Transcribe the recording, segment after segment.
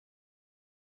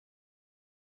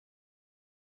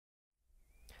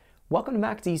Welcome to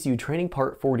MaxxEcu Training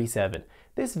Part 47.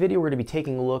 This video we're going to be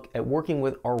taking a look at working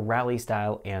with our rally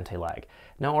style anti-lag.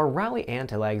 Now our rally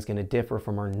anti-lag is going to differ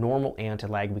from our normal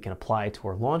anti-lag we can apply to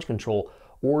our launch control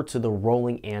or to the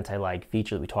rolling anti-lag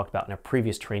feature that we talked about in a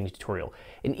previous training tutorial.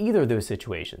 In either of those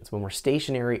situations, when we're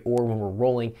stationary or when we're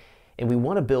rolling, and we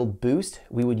want to build boost,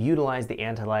 we would utilize the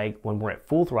anti-lag when we're at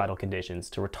full throttle conditions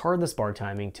to retard the spark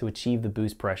timing to achieve the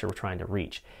boost pressure we're trying to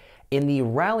reach. In the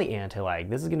rally anti-lag,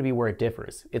 this is going to be where it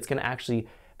differs. It's going to actually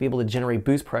be able to generate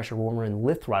boost pressure when we're in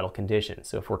lift throttle conditions.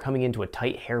 So if we're coming into a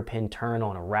tight hairpin turn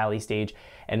on a rally stage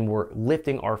and we're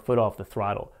lifting our foot off the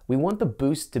throttle, we want the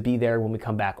boost to be there when we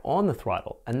come back on the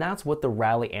throttle. And that's what the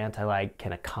rally anti-lag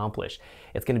can accomplish.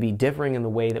 It's going to be differing in the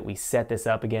way that we set this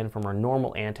up again from our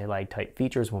normal anti-lag type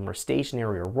features when we're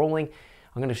stationary or rolling.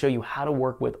 I'm going to show you how to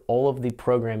work with all of the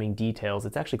programming details.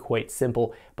 It's actually quite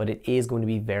simple, but it is going to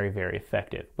be very, very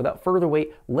effective. Without further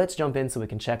wait, let's jump in so we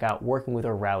can check out working with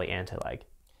our rally anti-lag.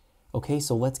 Okay,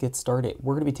 so let's get started.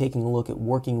 We're going to be taking a look at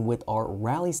working with our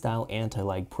rally style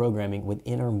anti-lag programming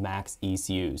within our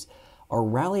MaxxEcus. Our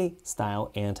rally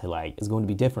style anti-lag is going to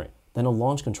be different than a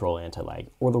launch control anti-lag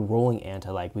or the rolling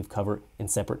anti-lag we've covered in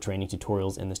separate training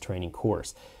tutorials in this training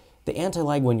course. The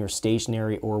anti-lag when you're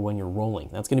stationary or when you're rolling,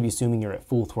 that's going to be assuming you're at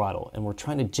full throttle and we're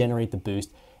trying to generate the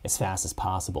boost as fast as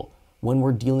possible. When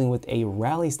we're dealing with a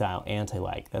rally style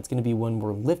anti-lag, that's going to be when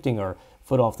we're lifting our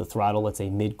foot off the throttle, let's say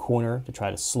mid-corner, to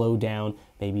try to slow down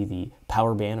maybe the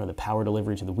power band or the power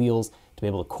delivery to the wheels to be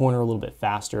able to corner a little bit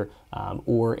faster,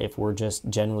 or if we're just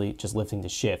generally just lifting to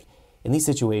shift. In these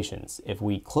situations, if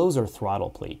we close our throttle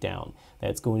plate down,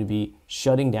 that's going to be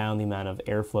shutting down the amount of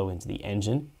airflow into the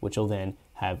engine, which will then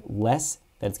have less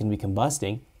that's going to be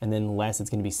combusting, and then less it's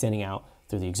going to be sending out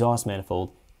through the exhaust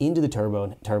manifold into the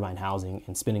turbine housing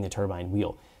and spinning the turbine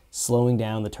wheel. Slowing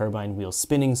down the turbine wheel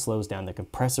spinning slows down the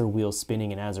compressor wheel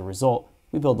spinning, and as a result,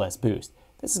 we build less boost.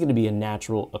 This is going to be a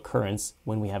natural occurrence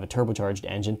when we have a turbocharged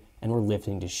engine and we're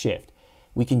lifting to shift.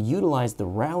 We can utilize the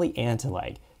rally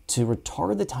anti-lag to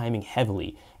retard the timing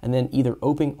heavily and then either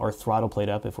open our throttle plate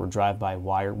up if we're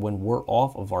drive-by-wire when we're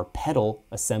off of our pedal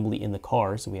assembly in the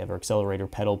car. So we have our accelerator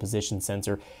pedal position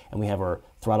sensor and we have our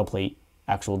throttle plate,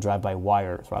 actual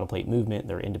drive-by-wire throttle plate movement.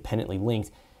 They're independently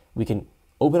linked. We can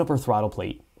open up our throttle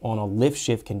plate on a lift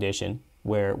shift condition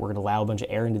where we're going to allow a bunch of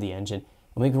air into the engine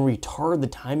and we can retard the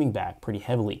timing back pretty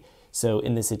heavily. So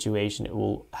in this situation, it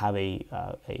will have a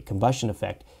combustion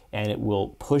effect and it will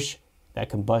push that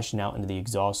combustion out into the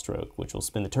exhaust stroke, which will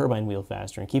spin the turbine wheel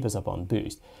faster and keep us up on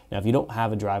boost. Now, if you don't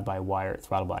have a drive-by-wire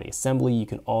throttle body assembly, you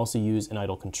can also use an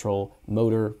idle control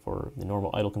motor for the normal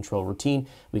idle control routine.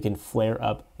 We can flare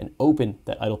up and open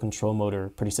that idle control motor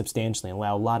pretty substantially and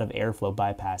allow a lot of airflow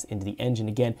bypass into the engine.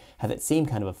 Again, have that same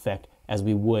kind of effect as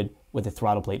we would with the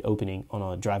throttle plate opening on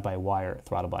a drive-by-wire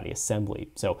throttle body assembly.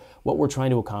 So what we're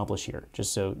trying to accomplish here,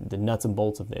 just so the nuts and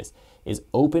bolts of this, is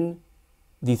open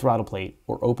the throttle plate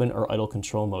or open our idle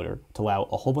control motor to allow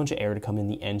a whole bunch of air to come in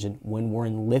the engine when we're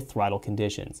in lift throttle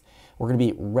conditions. We're going to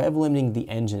be rev limiting the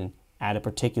engine at a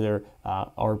particular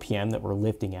RPM that we're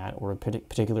lifting at, or a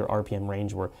particular RPM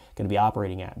range we're going to be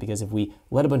operating at, because if we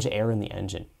let a bunch of air in the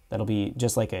engine, that'll be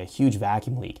just like a huge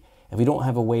vacuum leak. If we don't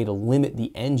have a way to limit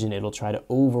the engine, it'll try to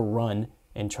overrun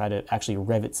and try to actually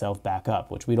rev itself back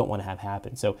up, which we don't want to have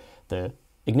happen. So the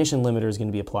ignition limiter is going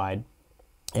to be applied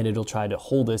and it'll try to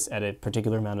hold us at a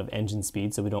particular amount of engine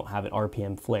speed so we don't have an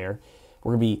RPM flare.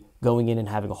 We're going to be going in and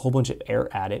having a whole bunch of air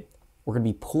added. We're going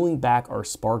to be pulling back our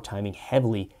spark timing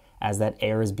heavily as that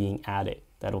air is being added.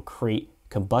 That'll create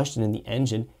combustion in the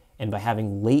engine, and by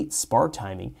having late spark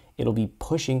timing, it'll be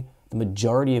pushing the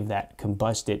majority of that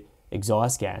combusted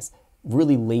exhaust gas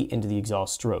really late into the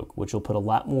exhaust stroke, which will put a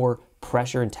lot more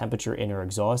pressure and temperature in our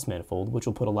exhaust manifold, which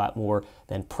will put a lot more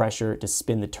than pressure to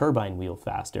spin the turbine wheel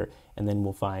faster, and then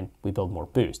we'll find we build more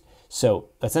boost. So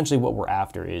essentially what we're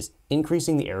after is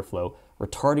increasing the airflow,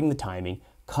 retarding the timing,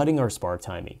 cutting our spark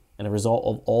timing, and a result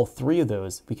of all three of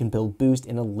those, we can build boost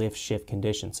in a lift shift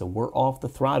condition. So we're off the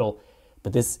throttle,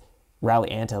 but this rally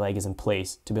anti-lag is in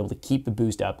place to be able to keep the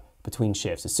boost up between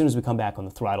shifts. As soon as we come back on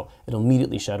the throttle, it'll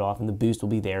immediately shut off and the boost will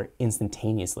be there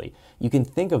instantaneously. You can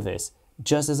think of this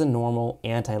just as a normal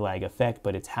anti-lag effect,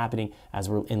 but it's happening as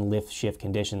we're in lift shift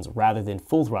conditions rather than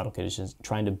full throttle conditions,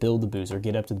 trying to build the boost or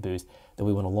get up to the boost that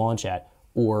we want to launch at,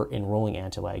 or in rolling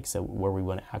anti-lag, so where we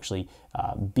want to actually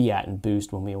be at and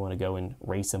boost when we want to go and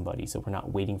race somebody, so we're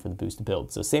not waiting for the boost to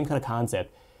build. So same kind of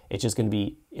concept, it's just going to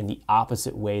be in the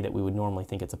opposite way that we would normally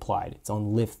think it's applied. It's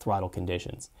on lift throttle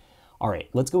conditions. All right,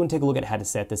 let's go and take a look at how to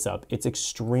set this up. It's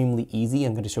extremely easy.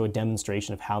 I'm going to show a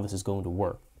demonstration of how this is going to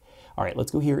work. All right,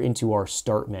 let's go here into our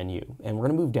start menu, and we're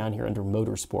going to move down here under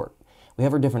Motorsport. we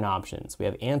have our different options. We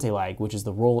have anti-lag, which is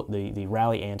the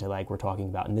rally anti-lag we're talking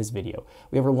about in this video.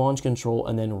 We have our launch control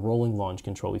and then rolling launch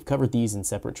control. We've covered these in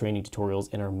separate training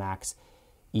tutorials in our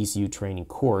MaxxEcu Training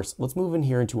course. Let's move in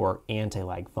here into our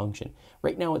anti-lag function.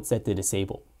 Right now it's set to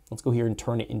disable. Let's go here and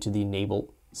turn it into the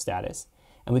enable status.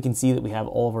 And we can see that we have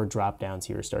all of our drop downs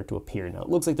here start to appear. Now it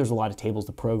looks like there's a lot of tables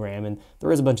to program and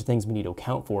there is a bunch of things we need to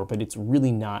account for, but it's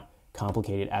really not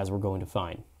complicated as we're going to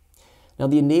find. Now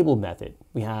the enable method,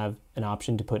 we have an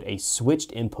option to put a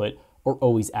switched input or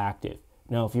always active.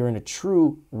 Now if you're in a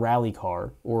true rally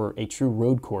car or a true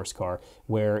road course car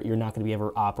where you're not going to be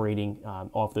ever operating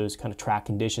off those kind of track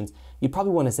conditions, you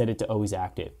probably want to set it to always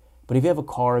active. But if you have a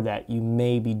car that you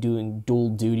may be doing dual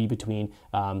duty between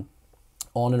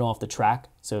on and off the track,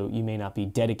 so you may not be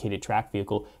dedicated track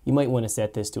vehicle, you might want to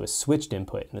set this to a switched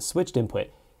input. And the switched input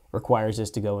requires us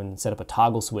to go and set up a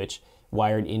toggle switch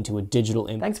wired into a digital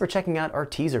input. Thanks for checking out our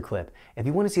teaser clip. If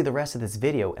you want to see the rest of this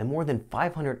video and more than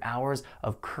 500 hours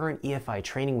of current EFI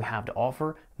training we have to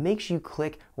offer, make sure you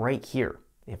click right here.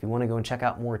 If you want to go and check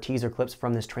out more teaser clips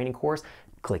from this training course,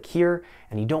 click here,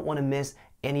 and you don't want to miss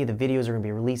any of the videos we're going to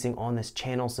be releasing on this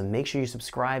channel, so make sure you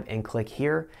subscribe and click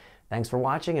here. Thanks for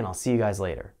watching, and I'll see you guys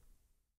later.